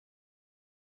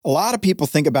A lot of people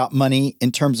think about money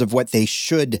in terms of what they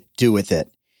should do with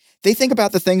it. They think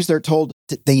about the things they're told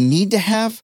that they need to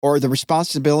have or the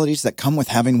responsibilities that come with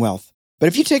having wealth. But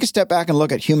if you take a step back and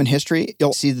look at human history,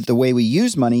 you'll see that the way we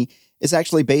use money is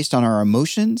actually based on our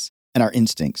emotions and our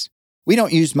instincts. We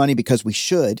don't use money because we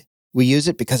should. We use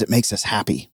it because it makes us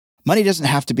happy. Money doesn't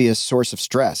have to be a source of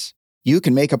stress. You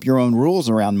can make up your own rules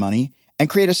around money and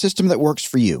create a system that works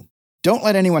for you. Don't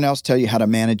let anyone else tell you how to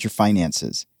manage your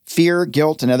finances. Fear,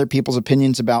 guilt, and other people's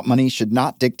opinions about money should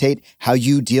not dictate how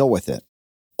you deal with it.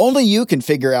 Only you can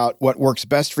figure out what works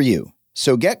best for you.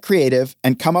 So get creative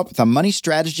and come up with a money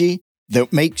strategy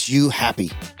that makes you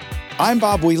happy. I'm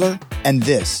Bob Wheeler, and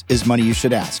this is Money You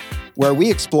Should Ask, where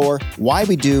we explore why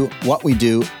we do what we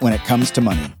do when it comes to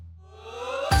money.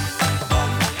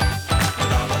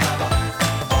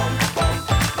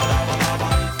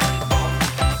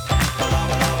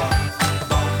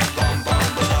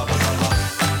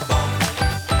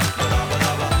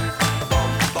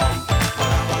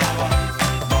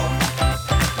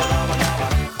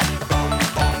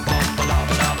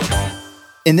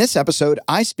 In this episode,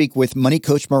 I speak with money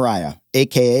coach Mariah,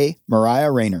 aka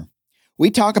Mariah Raynor.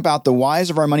 We talk about the whys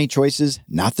of our money choices,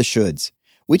 not the shoulds.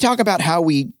 We talk about how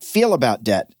we feel about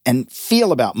debt and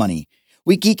feel about money.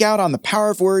 We geek out on the power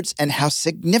of words and how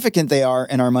significant they are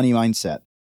in our money mindset.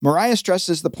 Mariah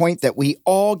stresses the point that we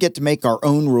all get to make our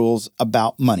own rules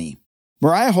about money.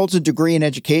 Mariah holds a degree in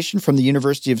education from the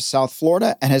University of South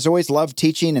Florida and has always loved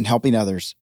teaching and helping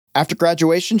others. After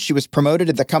graduation, she was promoted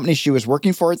at the company she was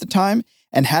working for at the time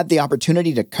and had the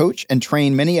opportunity to coach and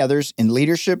train many others in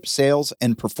leadership, sales,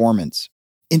 and performance.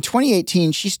 In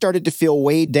 2018, she started to feel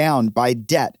weighed down by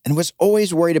debt and was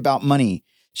always worried about money.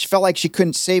 She felt like she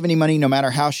couldn't save any money no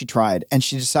matter how she tried, and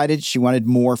she decided she wanted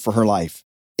more for her life.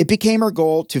 It became her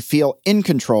goal to feel in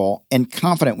control and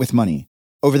confident with money.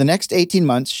 Over the next 18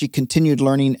 months, she continued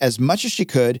learning as much as she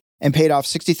could and paid off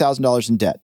 $60,000 in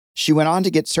debt. She went on to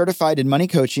get certified in money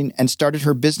coaching and started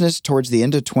her business towards the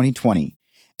end of 2020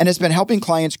 and has been helping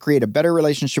clients create a better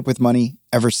relationship with money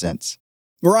ever since.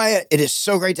 Mariah, it is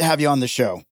so great to have you on the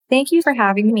show. Thank you for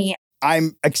having me.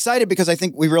 I'm excited because I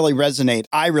think we really resonate.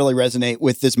 I really resonate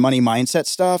with this money mindset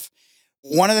stuff.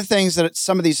 One of the things that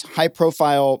some of these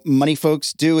high-profile money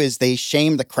folks do is they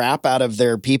shame the crap out of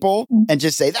their people and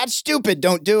just say, that's stupid,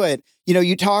 don't do it. You know,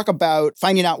 you talk about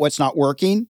finding out what's not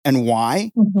working and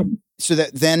why. So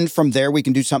that then from there, we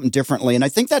can do something differently. And I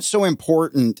think that's so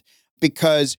important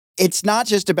because it's not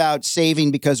just about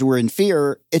saving because we're in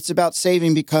fear. It's about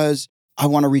saving because I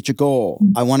want to reach a goal.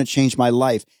 I want to change my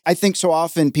life. I think so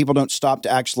often people don't stop to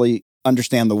actually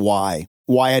understand the why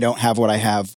I don't have what I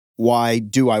have. Why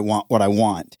do I want what I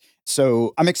want?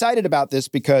 So I'm excited about this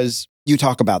because you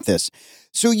talk about this.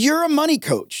 So you're a money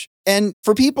coach. And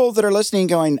for people that are listening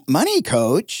going, money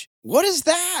coach, what is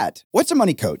that? What's a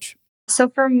money coach? So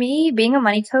for me, being a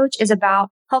money coach is about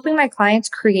helping my clients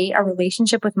create a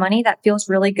relationship with money that feels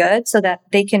really good so that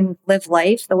they can live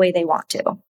life the way they want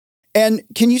to. And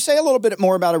can you say a little bit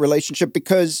more about a relationship?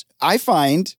 Because I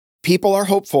find people are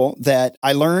hopeful that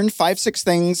I learned 5-6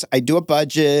 things. I do a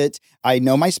budget. I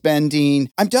know my spending.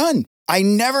 I'm done. I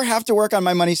never have to work on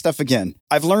my money stuff again.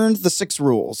 I've learned the 6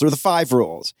 rules or the 5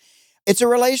 rules. It's a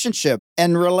relationship,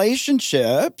 and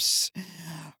relationships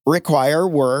require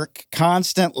work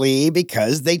constantly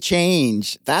because they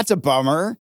change. That's a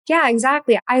bummer. Yeah,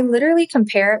 exactly. I literally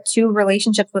compare it to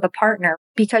relationships with a partner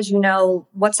because you know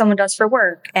what someone does for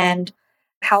work and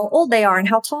how old they are and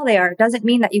how tall they are. It doesn't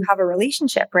mean that you have a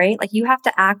relationship, right? Like you have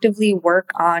to actively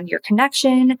work on your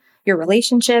connection, your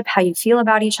relationship, how you feel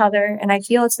about each other. And I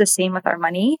feel it's the same with our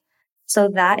money. So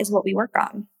that is what we work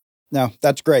on. No,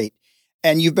 that's great.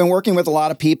 And you've been working with a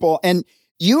lot of people, and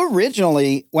you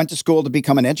originally went to school to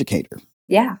become an educator.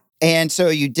 Yeah. And so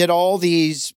you did all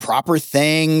these proper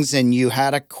things and you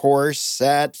had a course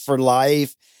set for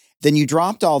life. Then you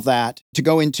dropped all that to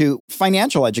go into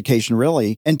financial education,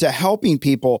 really, and to helping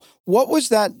people. What was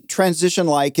that transition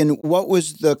like, and what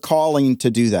was the calling to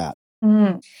do that?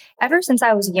 Ever since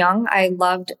I was young, I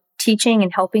loved teaching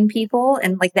and helping people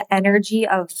and like the energy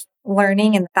of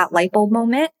learning and that light bulb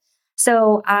moment.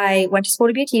 So I went to school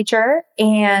to be a teacher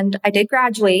and I did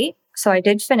graduate. So I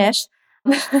did finish.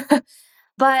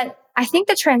 But I think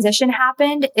the transition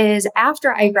happened is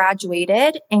after I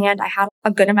graduated and I had a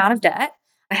good amount of debt.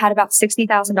 I had about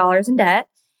 $60,000 in debt,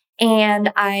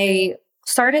 and I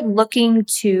started looking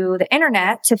to the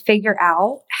internet to figure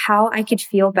out how I could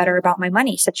feel better about my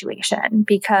money situation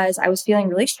because I was feeling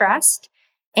really stressed,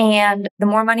 and the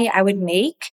more money I would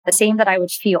make, the same that I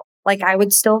would feel. like I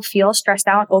would still feel stressed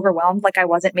out, overwhelmed, like I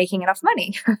wasn't making enough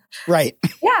money. Right.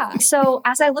 Yeah. So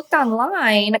as I looked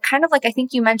online, kind of like I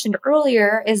think you mentioned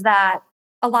earlier, is that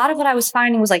a lot of what I was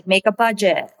finding was like make a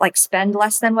budget, like spend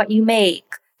less than what you make,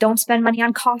 don't spend money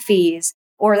on coffees,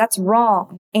 or that's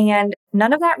wrong. And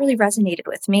none of that really resonated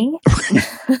with me.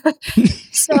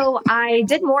 So I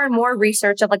did more and more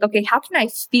research of like, okay, how can I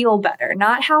feel better?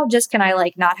 Not how just can I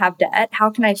like not have debt? How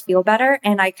can I feel better?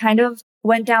 And I kind of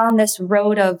went down this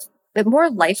road of more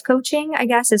life coaching, I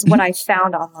guess, is what I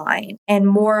found online, and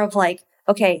more of like,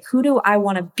 okay, who do I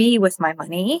want to be with my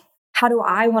money? How do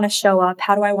I want to show up?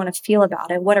 How do I want to feel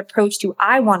about it? What approach do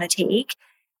I want to take?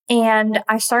 And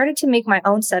I started to make my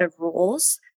own set of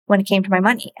rules when it came to my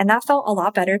money. And that felt a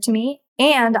lot better to me.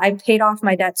 And I paid off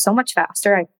my debt so much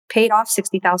faster. I paid off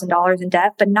 $60,000 in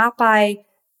debt, but not by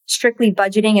strictly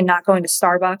budgeting and not going to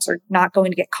Starbucks or not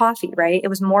going to get coffee, right? It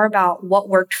was more about what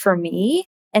worked for me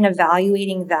and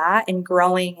evaluating that and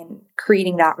growing and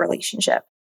creating that relationship.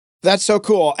 That's so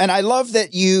cool. And I love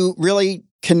that you really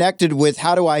connected with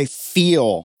how do I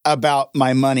feel about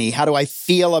my money? How do I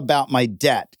feel about my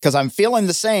debt? Because I'm feeling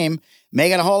the same,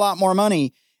 making a whole lot more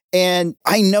money. And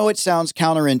I know it sounds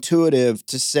counterintuitive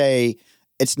to say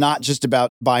it's not just about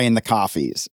buying the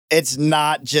coffees. It's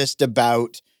not just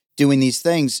about doing these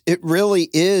things. It really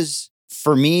is,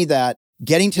 for me, that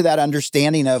getting to that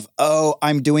understanding of, oh,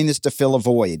 I'm doing this to fill a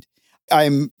void.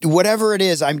 Whatever it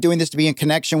is, I'm doing this to be in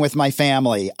connection with my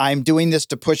family. I'm doing this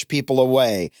to push people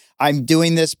away. I'm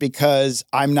doing this because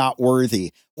I'm not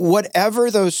worthy.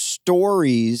 Whatever those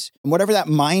stories, whatever that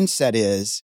mindset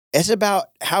is, it's about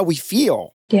how we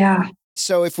feel. Yeah.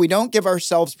 So if we don't give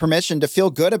ourselves permission to feel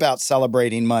good about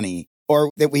celebrating money, or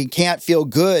that we can't feel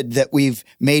good that we've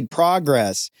made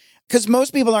progress, because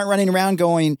most people aren't running around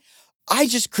going, I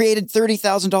just created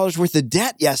 $30,000 worth of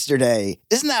debt yesterday.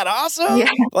 Isn't that awesome?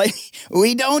 Yeah. Like,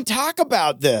 we don't talk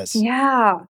about this.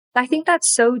 Yeah. I think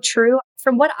that's so true.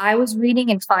 From what I was reading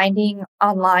and finding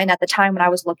online at the time when I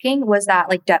was looking was that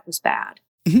like debt was bad.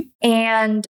 Mhm.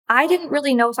 And I didn't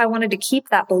really know if I wanted to keep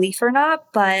that belief or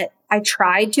not, but I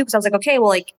tried to because I was like, okay, well,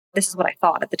 like this is what I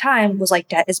thought at the time was like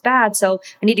debt is bad. So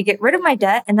I need to get rid of my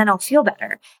debt and then I'll feel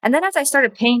better. And then as I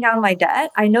started paying down my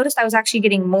debt, I noticed I was actually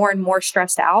getting more and more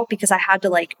stressed out because I had to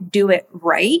like do it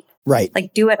right. Right.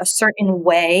 Like do it a certain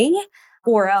way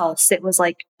or else it was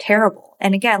like terrible.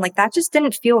 And again, like that just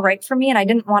didn't feel right for me. And I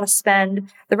didn't want to spend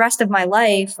the rest of my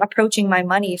life approaching my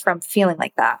money from feeling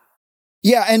like that.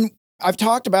 Yeah. And I've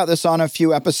talked about this on a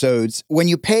few episodes. When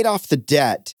you paid off the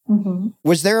debt,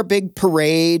 was there a big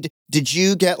parade? Did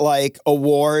you get like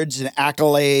awards and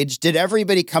accolades? Did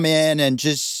everybody come in and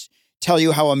just tell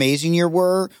you how amazing you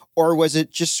were? Or was it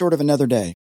just sort of another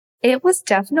day? It was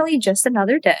definitely just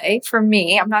another day for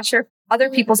me. I'm not sure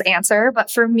other people's answer, but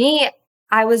for me,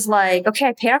 I was like, okay,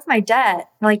 I paid off my debt.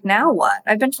 Like, now what?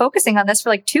 I've been focusing on this for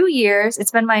like 2 years.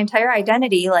 It's been my entire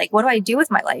identity. Like, what do I do with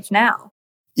my life now?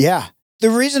 Yeah. The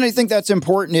reason I think that's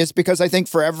important is because I think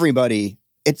for everybody,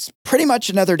 it's pretty much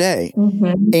another day.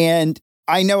 And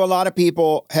I know a lot of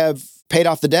people have paid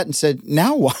off the debt and said,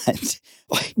 now what?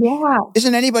 Like, Yeah.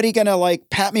 isn't anybody going to like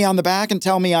pat me on the back and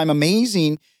tell me I'm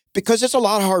amazing? Because it's a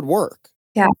lot of hard work.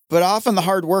 Yeah. But often the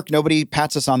hard work, nobody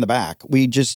pats us on the back. We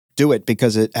just do it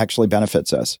because it actually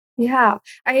benefits us. Yeah.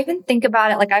 I even think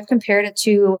about it, like I've compared it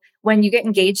to when you get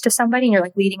engaged to somebody and you're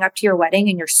like leading up to your wedding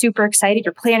and you're super excited.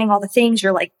 You're planning all the things.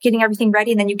 You're like getting everything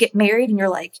ready. And then you get married and you're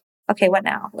like, okay, what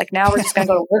now? Like now we're just going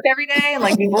to go to work every day and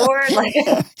like be bored. Like,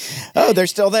 oh, they're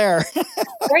still there.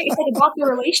 right. It's like about the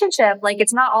relationship. Like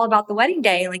it's not all about the wedding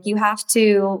day. Like you have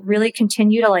to really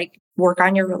continue to like work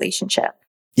on your relationship.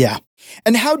 Yeah.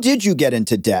 And how did you get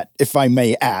into debt, if I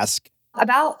may ask?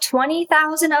 About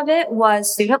 20,000 of it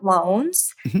was student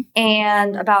loans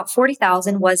and about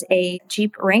 40,000 was a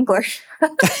Jeep Wrangler,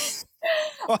 which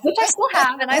I still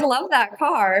have. And I love that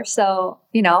car. So,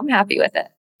 I'm happy with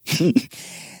it.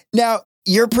 Now,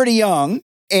 you're pretty young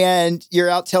and you're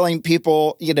out telling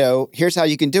people, here's how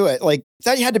you can do it. Like, I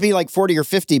thought you had to be like 40 or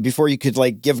 50 before you could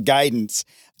like give guidance.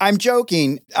 I'm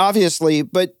joking, obviously,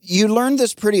 but you learned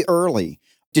this pretty early.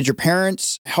 Did your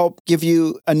parents help give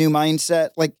you a new mindset?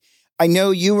 Like, I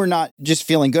know you were not just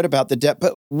feeling good about the debt,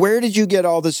 but where did you get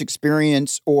all this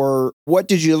experience, or what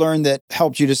did you learn that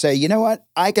helped you to say, you know what,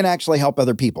 I can actually help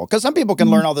other people? Because some people can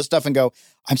learn all this stuff and go,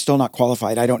 I'm still not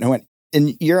qualified. I don't know it.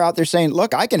 And you're out there saying,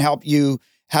 look, I can help you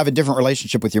have a different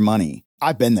relationship with your money.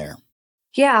 I've been there.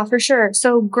 Yeah, for sure.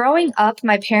 So growing up,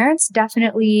 my parents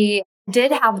definitely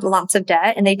did have lots of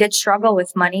debt and they did struggle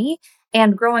with money.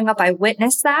 And growing up, I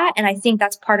witnessed that. And I think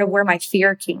that's part of where my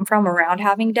fear came from around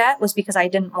having debt, was because I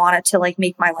didn't want it to like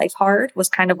make my life hard, was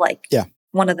kind of like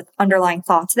one of the underlying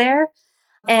thoughts there.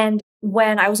 And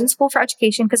when I was in school for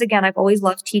education, because again, I've always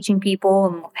loved teaching people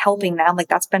and helping them. Like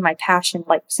that's been my passion.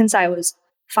 Like since I was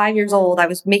 5 years old, I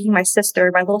was making my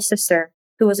little sister,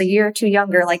 who was a year or two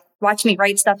younger, like watch me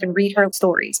write stuff and read her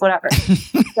stories, whatever.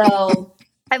 So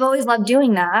I've always loved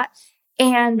doing that.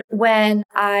 And when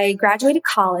I graduated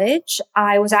college,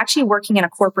 I was actually working in a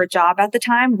corporate job at the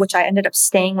time, which I ended up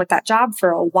staying with that job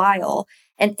for a while.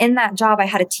 And in that job, I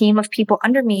had a team of people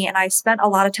under me, and I spent a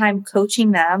lot of time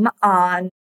coaching them on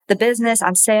the business,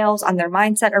 on sales, on their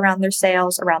mindset around their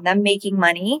sales, around them making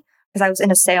money. Because I was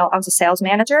a sales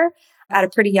manager at a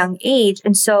pretty young age.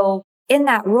 And so in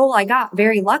that role, I got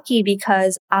very lucky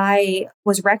because I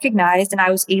was recognized and I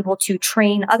was able to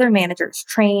train other managers,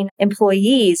 train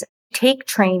employees, take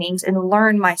trainings and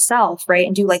learn myself, right?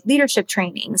 And do like leadership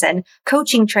trainings and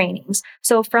coaching trainings.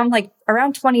 So from like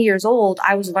around 20 years old,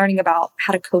 I was learning about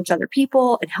how to coach other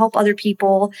people and help other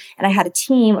people. And I had a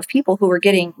team of people who were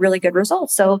getting really good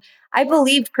results. So I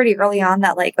believed pretty early on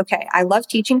that like, okay, I love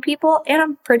teaching people and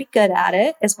I'm pretty good at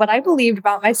it, is what I believed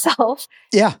about myself.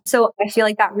 Yeah, So I feel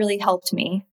like that really helped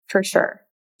me for sure.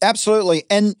 absolutely.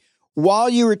 And while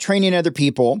you were training other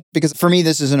people, because for me,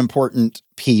 this is an important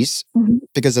piece,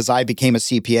 because as I became a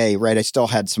CPA, right, I still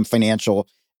had some financial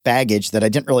baggage that I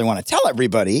didn't really want to tell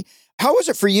everybody. How was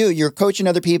it for you? You're coaching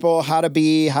other people how to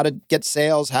get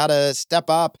sales, how to step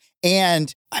up,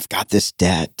 and I've got this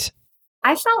debt.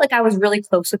 I felt like I was really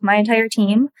close with my entire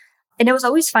team. And it was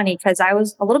always funny because I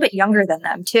was a little bit younger than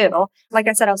them too. Like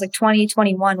I said, I was like 20,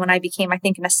 21 when I became, I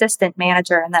think, an assistant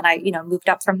manager. And then I, moved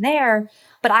up from there.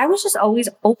 But I was just always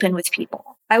open with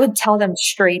people. I would tell them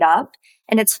straight up.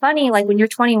 And it's funny, like when you're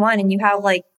 21 and you have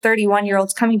like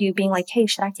 31-year-olds coming to you being like, hey,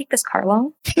 should I take this car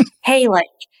loan? Hey, like,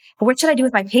 what should I do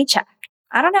with my paycheck?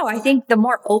 I don't know. I think the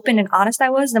more open and honest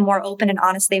I was, the more open and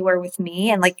honest they were with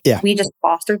me. And we just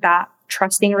fostered that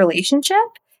trusting relationship.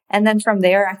 And then from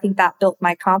there, I think that built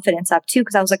my confidence up too.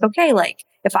 Because I was like, okay, like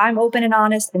if I'm open and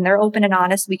honest and they're open and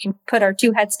honest, we can put our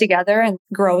two heads together and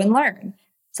grow and learn.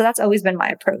 So that's always been my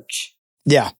approach.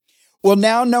 Yeah. Well,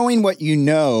 now knowing what you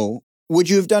know, would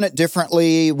you have done it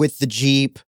differently with the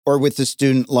Jeep or with the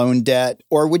student loan debt?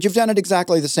 Or would you have done it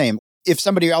exactly the same? If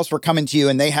somebody else were coming to you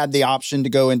and they had the option to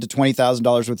go into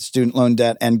 $20,000 with student loan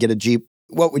debt and get a Jeep,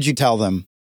 what would you tell them?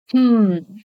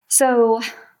 So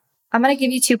I'm going to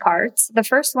give you two parts. The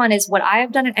first one is, would I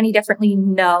have done it any differently?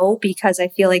 No, because I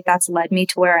feel like that's led me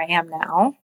to where I am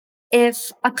now.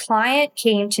 If a client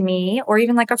came to me or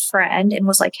even like a friend and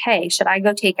was like, hey, should I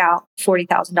go take out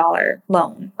 $40,000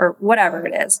 loan or whatever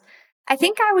it is? I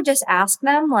think I would just ask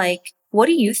them like, what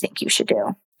do you think you should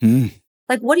do?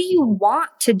 Like, what do you want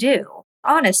to do?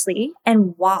 Honestly,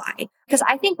 and why? Because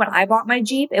I think when I bought my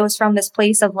Jeep, it was from this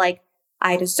place of like,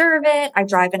 I deserve it. I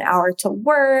drive an hour to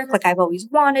work. Like I've always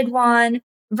wanted one,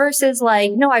 versus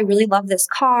like, no, I really love this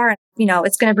car.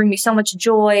 It's going to bring me so much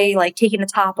joy, like taking the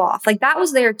top off. Like that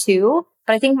was there too.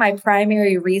 But I think my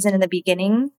primary reason in the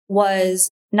beginning was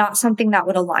not something that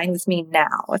would align with me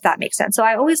now, if that makes sense. So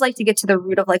I always like to get to the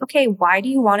root of like, okay, why do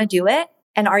you want to do it?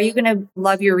 And are you going to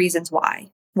love your reasons why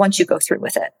once you go through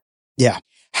with it? Yeah.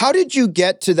 How did you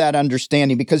get to that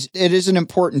understanding? Because it is an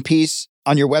important piece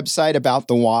on your website about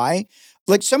the why.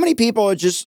 Like so many people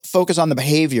just focus on the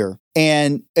behavior,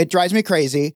 and it drives me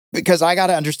crazy because I got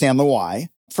to understand the why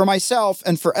for myself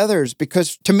and for others.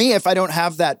 Because to me, if I don't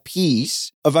have that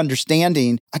piece of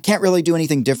understanding, I can't really do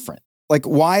anything different. Like,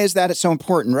 why is that so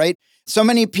important, right? So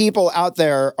many people out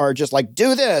there are just like,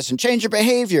 do this and change your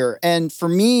behavior. And for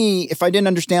me, if I didn't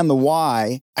understand the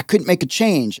why, I couldn't make a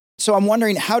change. So I'm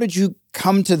wondering, how did you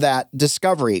come to that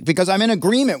discovery? Because I'm in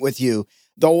agreement with you.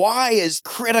 The why is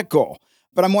critical,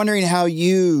 but I'm wondering how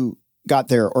you got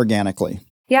there organically.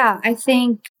 Yeah, I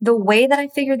think the way that I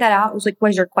figured that out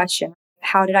was your question.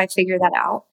 How did I figure that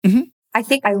out? I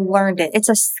think I learned it. It's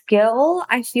a skill,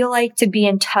 I feel like, to be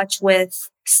in touch with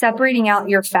separating out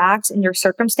your facts and your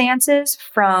circumstances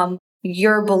from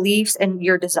your beliefs and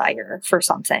your desire for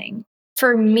something.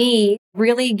 For me,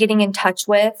 really getting in touch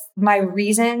with my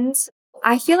reasons,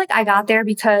 I feel like I got there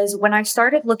because when I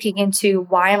started looking into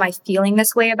why am I feeling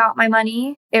this way about my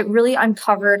money, it really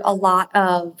uncovered a lot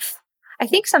of, I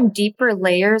think, some deeper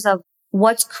layers of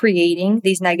what's creating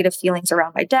these negative feelings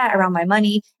around my debt, around my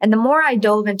money. And the more I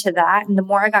dove into that and the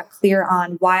more I got clear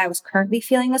on why I was currently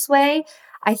feeling this way,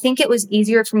 I think it was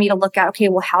easier for me to look at, okay,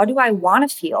 well, how do I want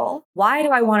to feel? Why do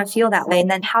I want to feel that way?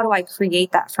 And then how do I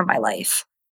create that for my life?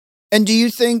 And do you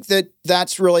think that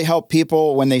that's really helped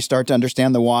people when they start to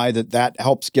understand the why, that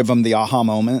helps give them the aha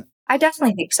moment? I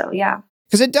definitely think so, yeah.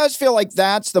 Because it does feel like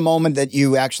that's the moment that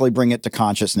you actually bring it to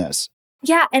consciousness.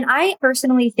 Yeah. And I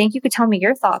personally think you could tell me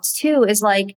your thoughts too, is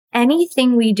like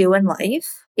anything we do in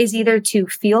life is either to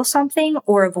feel something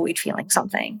or avoid feeling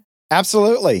something.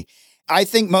 Absolutely. I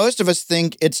think most of us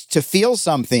think it's to feel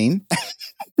something,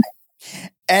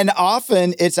 and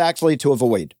often it's actually to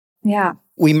avoid. Yeah.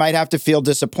 We might have to feel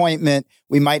disappointment.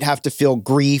 We might have to feel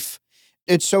grief.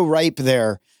 It's so ripe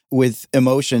there with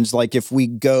emotions. Like if we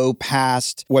go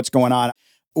past what's going on,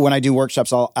 when I do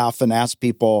workshops, I'll often ask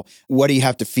people, what do you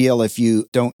have to feel if you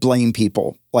don't blame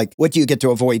people? Like, what do you get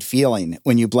to avoid feeling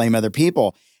when you blame other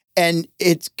people? And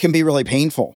it can be really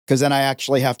painful because then I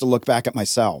actually have to look back at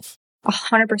myself.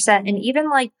 100%. And even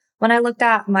like when I looked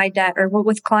at my debt or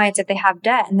with clients, if they have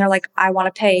debt and they're like, I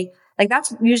want to pay, like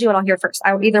that's usually what I'll hear first.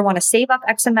 I either want to save up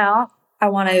X amount, I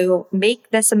want to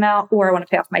make this amount, or I want to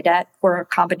pay off my debt, or a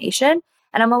combination.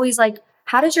 And I'm always like,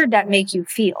 how does your debt make you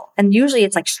feel? And usually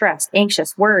it's like stressed,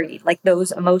 anxious, worried, like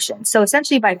those emotions. So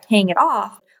essentially by paying it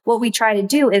off, what we try to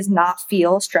do is not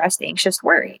feel stressed, anxious,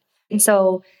 worried. And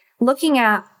so looking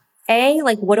at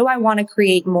like, what do I want to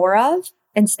create more of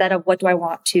instead of what do I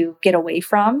want to get away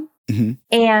from? Mm-hmm.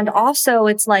 And also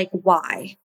it's like,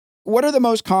 why? What are the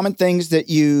most common things that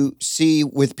you see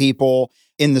with people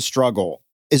in the struggle?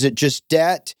 Is it just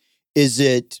debt? Is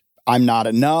it, I'm not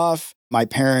enough? My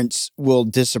parents will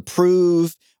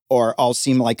disapprove, or I'll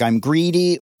seem like I'm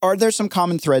greedy? Are there some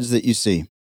common threads that you see?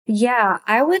 Yeah,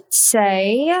 I would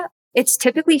say it's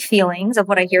typically feelings of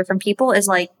what I hear from people is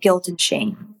like guilt and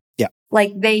shame. Yeah.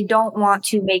 Like they don't want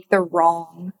to make the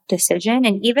wrong decision.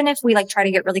 And even if we like try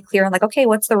to get really clear on like, okay,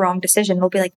 what's the wrong decision? They'll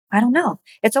be like, I don't know.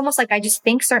 It's almost like I just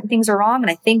think certain things are wrong and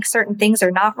I think certain things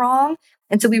are not wrong.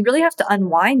 And so we really have to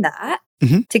unwind that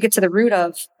to get to the root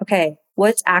of, okay,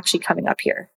 what's actually coming up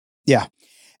here? Yeah.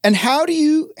 And how do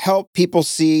you help people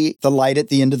see the light at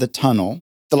the end of the tunnel?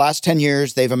 The last 10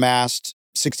 years, they've amassed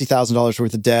 $60,000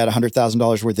 worth of debt,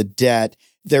 $100,000 worth of debt.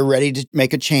 They're ready to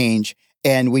make a change,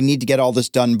 and we need to get all this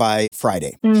done by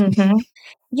Friday. Mm-hmm.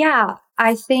 Yeah,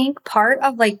 I think part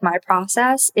of like my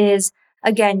process is,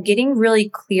 again, getting really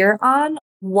clear on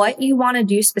what you want to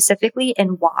do specifically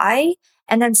and why,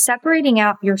 and then separating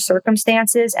out your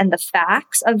circumstances and the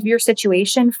facts of your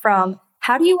situation from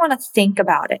how do you want to think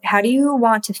about it? How do you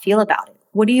want to feel about it?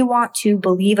 What do you want to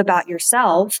believe about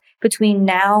yourself between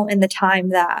now and the time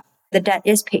that the debt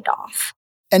is paid off?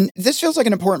 And this feels like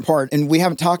an important part, and we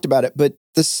haven't talked about it, but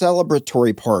the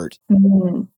celebratory part.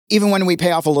 Mm-hmm. Even when we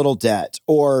pay off a little debt,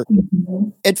 or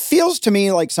it feels to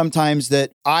me like sometimes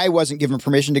that I wasn't given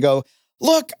permission to go,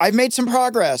 look, I've made some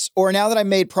progress. Or now that I've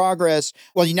made progress,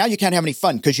 well, now you can't have any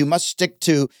fun because you must stick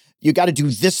to, you got to do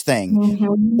this thing.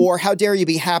 Mm-hmm. Or how dare you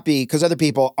be happy because other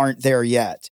people aren't there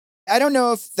yet. I don't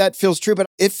know if that feels true, but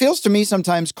it feels to me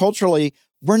sometimes culturally,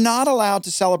 we're not allowed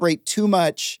to celebrate too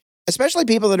much, especially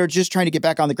people that are just trying to get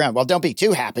back on the ground. Well, don't be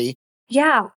too happy.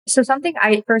 Yeah. So something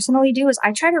I personally do is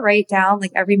I try to write down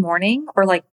like every morning or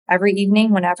like every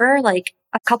evening, whenever, like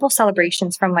a couple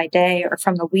celebrations from my day or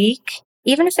from the week.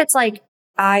 Even if it's like,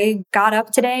 I got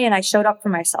up today and I showed up for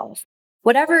myself,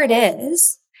 whatever it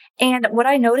is. And what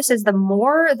I notice is the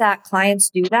more that clients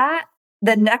do that,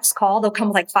 the next call, they'll come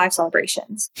with like 5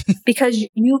 celebrations because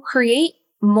you create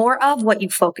more of what you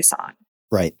focus on.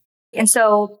 Right. And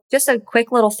so just a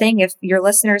quick little thing, if your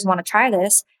listeners want to try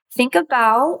this, think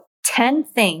about 10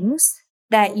 things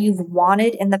that you've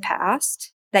wanted in the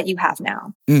past that you have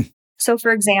now. So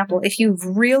for example, if you've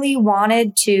really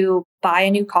wanted to buy a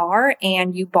new car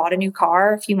and you bought a new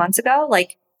car a few months ago,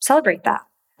 like celebrate that.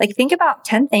 Like think about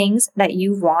 10 things that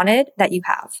you've wanted that you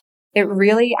have. It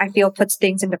really, I feel, puts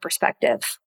things into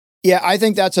perspective. Yeah, I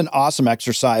think that's an awesome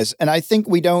exercise. And I think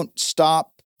we don't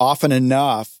stop often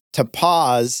enough to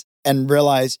pause and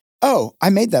realize, oh, I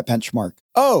made that benchmark.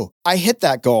 Oh, I hit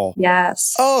that goal.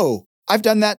 Yes. Oh, I've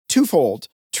done that twofold,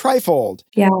 trifold.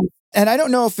 Yeah. And I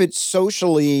don't know if it's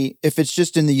socially, if it's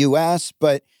just in the US,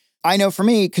 but I know for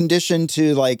me, conditioned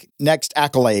to like next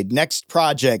accolade, next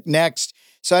project, next.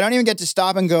 So I don't even get to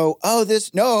stop and go,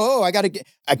 oh,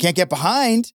 I can't get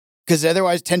behind because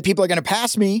otherwise 10 people are going to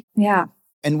pass me. Yeah.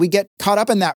 And we get caught up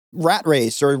in that rat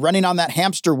race or running on that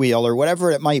hamster wheel or whatever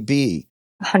it might be.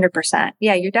 100%.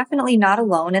 Yeah, you're definitely not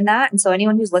alone in that. And so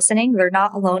anyone who's listening, they're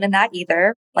not alone in that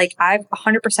either. Like I've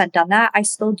 100% done that. I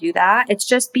still do that. It's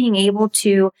just being able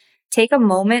to take a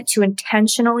moment to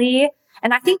intentionally,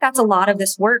 and I think that's a lot of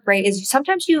this work, right? Is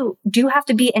sometimes you do have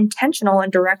to be intentional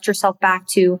and direct yourself back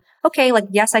to, okay, like,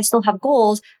 yes, I still have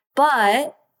goals,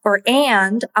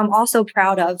 and I'm also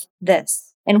proud of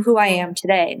this and who I am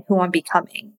today and who I'm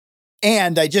becoming.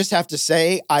 And I just have to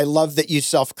say, I love that you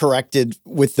self-corrected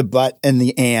with the but and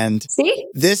the and. See?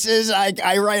 This is,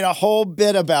 I write a whole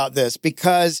bit about this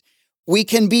because We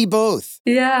can be both.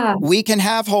 Yeah. We can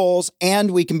have holes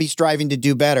and we can be striving to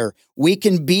do better. We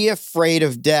can be afraid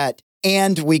of debt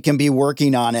and we can be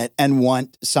working on it and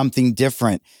want something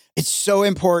different. It's so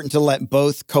important to let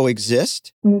both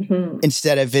coexist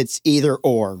instead of it's either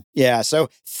or. Yeah. So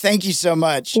thank you so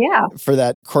much for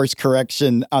that course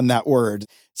correction on that word.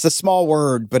 It's a small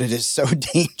word, but it is so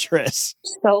dangerous.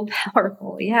 So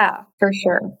powerful. Yeah, for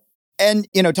sure. And,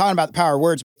 talking about the power of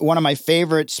words, one of my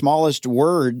favorite smallest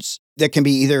words that can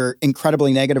be either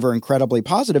incredibly negative or incredibly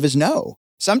positive is no.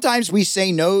 Sometimes we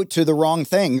say no to the wrong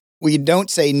thing. We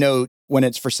don't say no when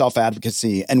it's for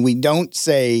self-advocacy, and we don't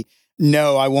say,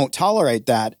 no, I won't tolerate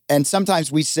that. And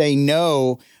sometimes we say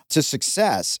no to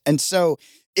success. And so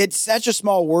it's such a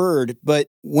small word, but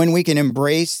when we can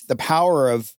embrace the power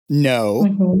of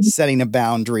no, setting a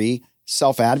boundary,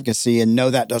 self-advocacy, and know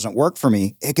that doesn't work for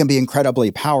me, it can be incredibly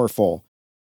powerful.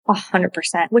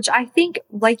 100%, which I think,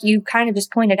 like you kind of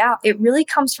just pointed out, it really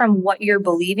comes from what you're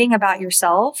believing about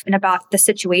yourself and about the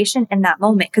situation in that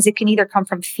moment. Because it can either come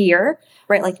from fear,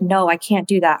 right? Like, no, I can't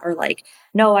do that. Or like,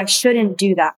 no, I shouldn't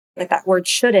do that. Like that word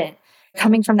shouldn't,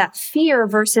 coming from that fear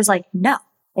versus like, no,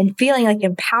 and feeling like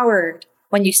empowered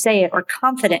when you say it or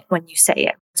confident when you say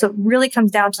it. So it really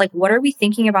comes down to like, what are we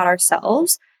thinking about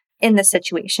ourselves in this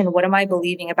situation? What am I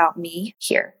believing about me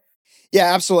here?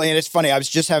 Yeah, absolutely. And it's funny. I was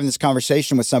just having this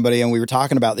conversation with somebody and we were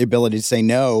talking about the ability to say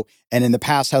no. And in the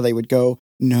past, how they would go,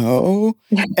 no.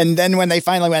 And then when they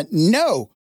finally went, no,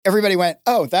 everybody went,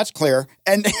 oh, that's clear.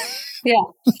 And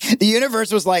the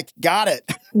universe was like, got it.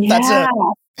 That's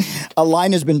a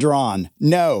line has been drawn.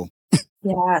 No.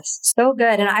 Yes. So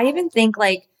good. And I even think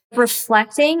like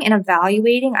reflecting and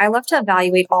evaluating, I love to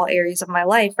evaluate all areas of my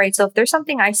life, right? So if there's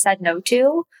something I said no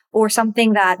to or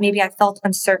something that maybe I felt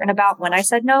uncertain about when I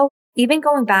said no, even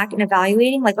going back and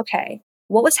evaluating like, okay,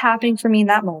 what was happening for me in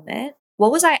that moment?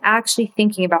 What was I actually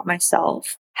thinking about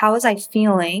myself? How was I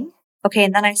feeling? Okay.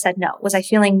 And then I said no. Was I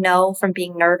feeling no from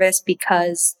being nervous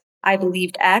because I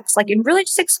believed X? Like, and really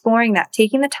just exploring that,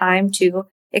 taking the time to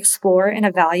explore and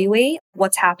evaluate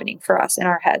what's happening for us in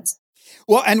our heads.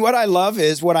 Well, and what I love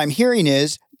is what I'm hearing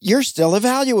is you're still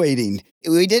evaluating.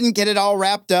 We didn't get it all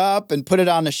wrapped up and put it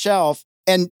on the shelf.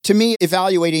 And to me,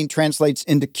 evaluating translates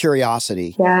into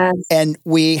curiosity. Yes. And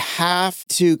we have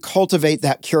to cultivate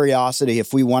that curiosity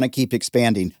if we want to keep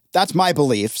expanding. That's my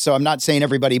belief. So I'm not saying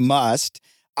everybody must.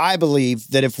 I believe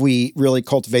that if we really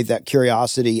cultivate that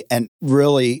curiosity and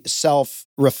really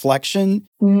self-reflection,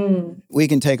 we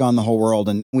can take on the whole world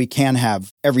and we can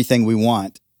have everything we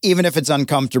want, even if it's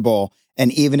uncomfortable.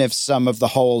 And even if some of the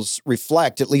holes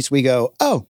reflect, at least we go,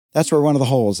 oh, that's where one of the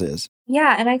holes is.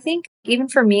 Yeah. And I think even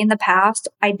for me in the past,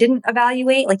 I didn't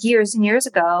evaluate like years and years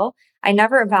ago. I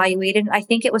never evaluated. I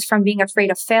think it was from being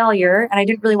afraid of failure. And I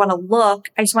didn't really want to look.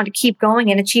 I just wanted to keep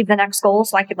going and achieve the next goal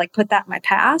so I could like put that in my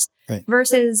past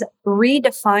versus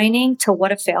redefining to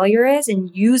what a failure is and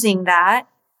using that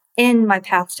in my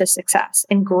path to success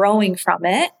and growing from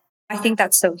it. I think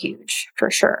that's so huge for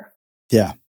sure.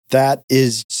 Yeah, that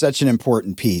is such an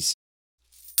important piece.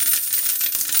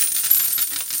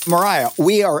 Mariah,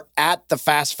 we are at the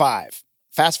Fast Five.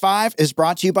 Fast Five is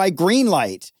brought to you by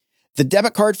Greenlight, the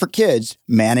debit card for kids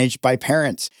managed by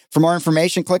parents. For more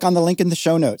information, click on the link in the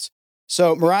show notes.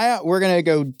 So, Mariah, we're going to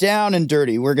go down and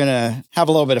dirty. We're going to have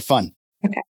a little bit of fun.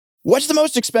 Okay. What's the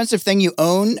most expensive thing you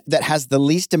own that has the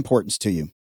least importance to you?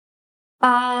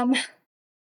 How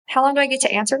long do I get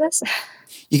to answer this?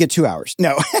 You get 2 hours.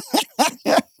 No.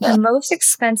 The most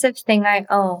expensive thing I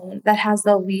own that has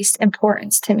the least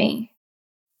importance to me.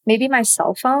 Maybe my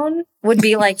cell phone would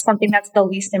be like something that's the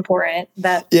least important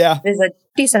that is a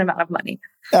decent amount of money.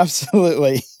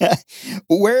 Absolutely.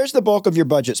 Where's the bulk of your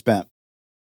budget spent?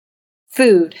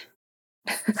 Food.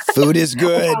 Food is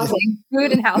good.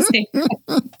 Food and housing.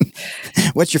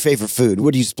 What's your favorite food?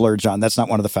 What do you splurge on? That's not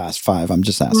one of the Fast Five. I'm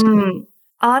just asking.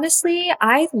 Honestly,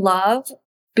 I love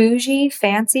bougie,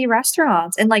 fancy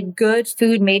restaurants and like good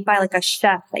food made by like a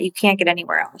chef that you can't get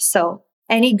anywhere else. So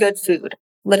any good food.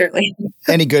 Literally.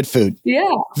 Any good food.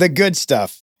 Yeah. The good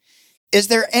stuff. Is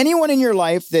there anyone in your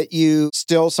life that you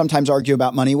still sometimes argue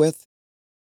about money with?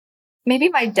 Maybe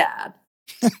my dad.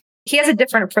 He has a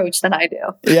different approach than I do.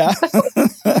 Yeah.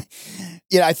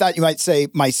 Yeah, I thought you might say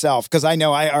myself, because I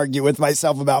know I argue with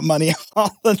myself about money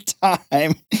all the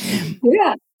time.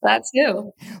 Yeah, that's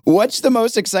you. What's the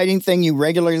most exciting thing you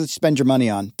regularly spend your money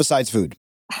on besides food?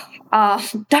 Darn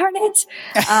it.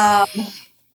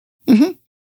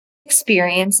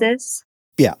 Experiences.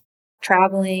 Yeah.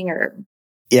 Traveling or...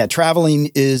 Yeah, traveling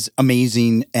is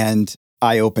amazing and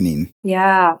eye-opening.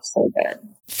 Yeah, so good.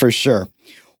 For sure.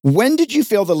 When did you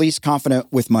feel the least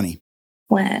confident with money?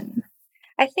 When?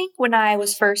 I think when I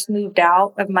was first moved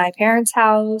out of my parents'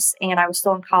 house and I was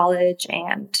still in college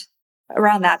and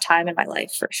around that time in my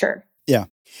life, for sure. Yeah.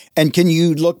 And can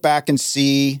you look back and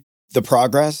see the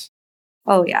progress?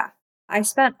 Oh, yeah. I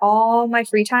spent all my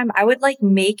free time. I would like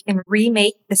make and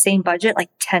remake the same budget like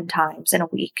 10 times in a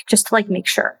week just to like make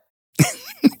sure.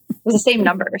 It was the same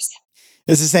numbers.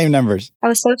 It's the same numbers. I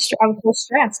was so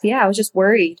stressed. Yeah, I was just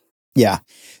worried. Yeah.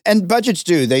 And budgets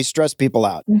do. They stress people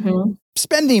out. Mm-hmm.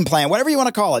 Spending plan, whatever you want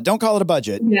to call it. Don't call it a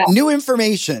budget. Yeah. New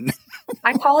information.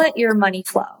 I call it your money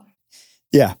flow.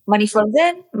 Yeah. Money flows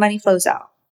in, money flows out.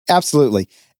 Absolutely.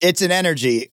 It's an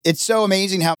energy. It's so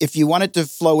amazing how if you want it to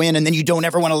flow in and then you don't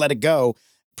ever want to let it go,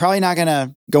 probably not going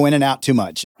to go in and out too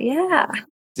much. Yeah.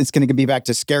 It's going to be back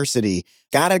to scarcity.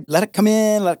 Got to let it come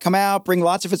in, let it come out, bring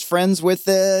lots of its friends with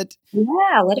it.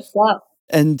 Yeah, let it flow.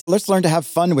 And let's learn to have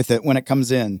fun with it when it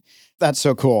comes in. That's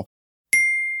so cool.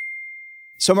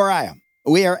 So Mariah,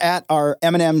 we are at our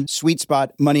M&M sweet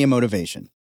spot, money and motivation.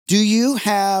 Do you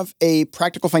have a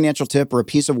practical financial tip or a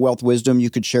piece of wealth wisdom you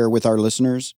could share with our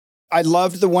listeners? I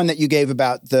loved the one that you gave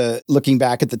about the looking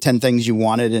back at the 10 things you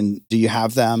wanted and do you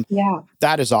have them? Yeah.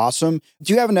 That is awesome.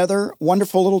 Do you have another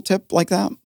wonderful little tip like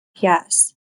that?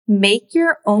 Yes. Make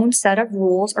your own set of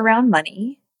rules around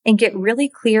money and get really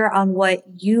clear on what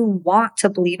you want to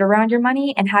believe around your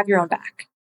money and have your own back.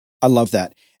 I love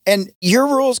that. And your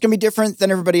rules can be different than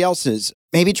everybody else's.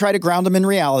 Maybe try to ground them in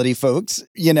reality, folks,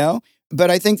 But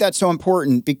I think that's so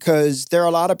important because there are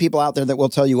a lot of people out there that will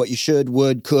tell you what you should,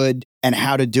 would, could, and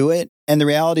how to do it. And the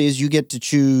reality is you get to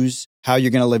choose how you're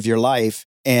going to live your life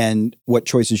and what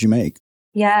choices you make.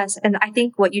 Yes. And I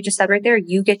think what you just said right there,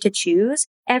 you get to choose.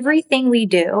 Everything we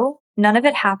do, none of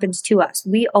it happens to us.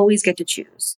 We always get to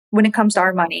choose when it comes to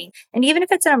our money. And even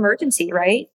if it's an emergency,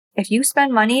 right? If you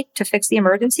spend money to fix the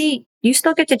emergency, you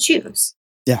still get to choose.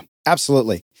 Yeah,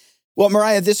 absolutely. Well,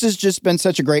 Mariah, this has just been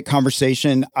such a great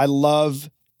conversation. I love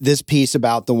this piece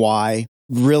about the why,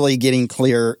 really getting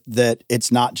clear that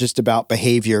it's not just about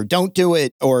behavior. Don't do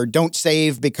it or don't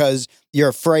save because you're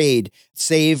afraid.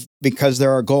 Save because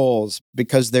there are goals,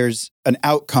 because there's an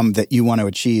outcome that you want to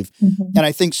achieve. Mm-hmm. And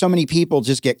I think so many people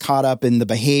just get caught up in the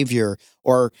behavior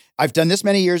or I've done this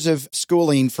many years of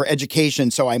schooling for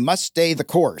education, so I must stay the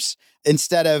course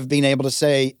instead of being able to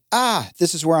say,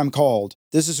 this is where I'm called.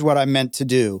 This is what I'm meant to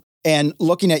do. And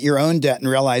looking at your own debt and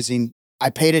realizing I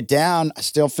paid it down, I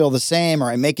still feel the same, or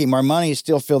I'm making more money,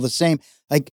 still feel the same.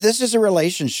 Like this is a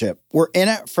relationship. We're in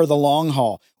it for the long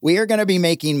haul. We are going to be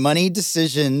making money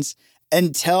decisions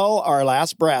until our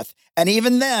last breath. And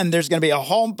even then, there's going to be a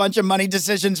whole bunch of money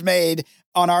decisions made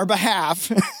on our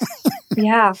behalf.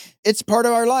 Yeah. It's part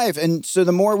of our life. And so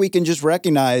the more we can just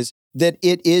recognize that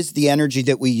it is the energy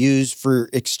that we use for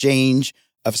exchange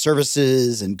of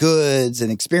services and goods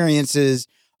and experiences,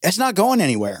 it's not going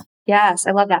anywhere. Yes,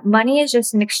 I love that. Money is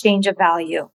just an exchange of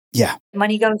value. Yeah.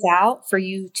 Money goes out for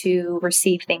you to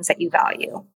receive things that you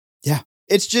value. Yeah.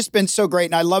 It's just been so great.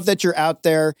 And I love that you're out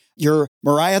there. You're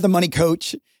Mariah, the money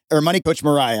coach, or Money Coach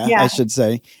Mariah, I should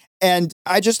say. And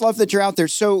I just love that you're out there.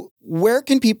 So where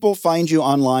can people find you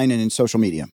online and in social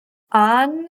media?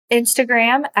 On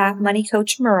Instagram at Money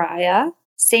Coach Mariah.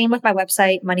 Same with my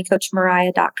website,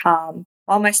 moneycoachmariah.com.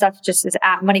 All my stuff just is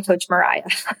at Money Coach Mariah.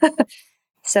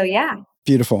 So yeah.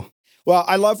 Beautiful. Well,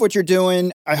 I love what you're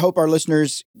doing. I hope our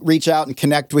listeners reach out and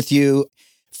connect with you.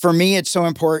 For me, it's so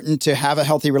important to have a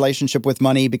healthy relationship with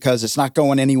money because it's not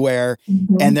going anywhere.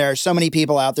 Mm-hmm. And there are so many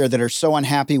people out there that are so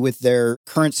unhappy with their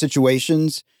current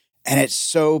situations. And it's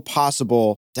so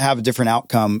possible to have a different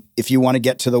outcome if you want to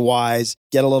get to the whys,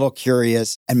 get a little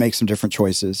curious, and make some different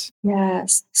choices.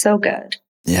 Yes. So good.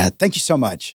 Yeah. Thank you so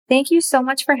much. Thank you so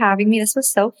much for having me. This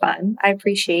was so fun. I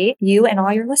appreciate you and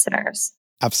all your listeners.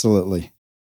 Absolutely.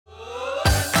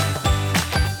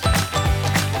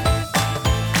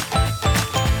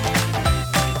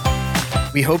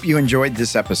 We hope you enjoyed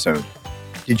this episode.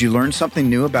 Did you learn something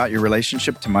new about your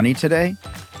relationship to money today?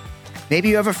 Maybe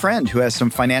you have a friend who has some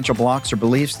financial blocks or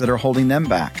beliefs that are holding them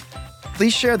back.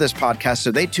 Please share this podcast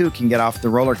so they too can get off the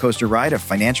roller coaster ride of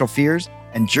financial fears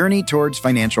and journey towards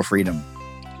financial freedom.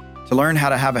 To learn how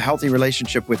to have a healthy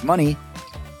relationship with money,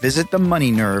 visit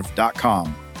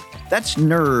themoneynerve.com. That's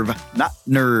nerve, not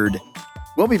nerd.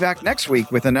 We'll be back next week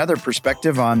with another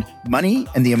perspective on money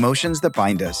and the emotions that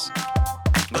bind us.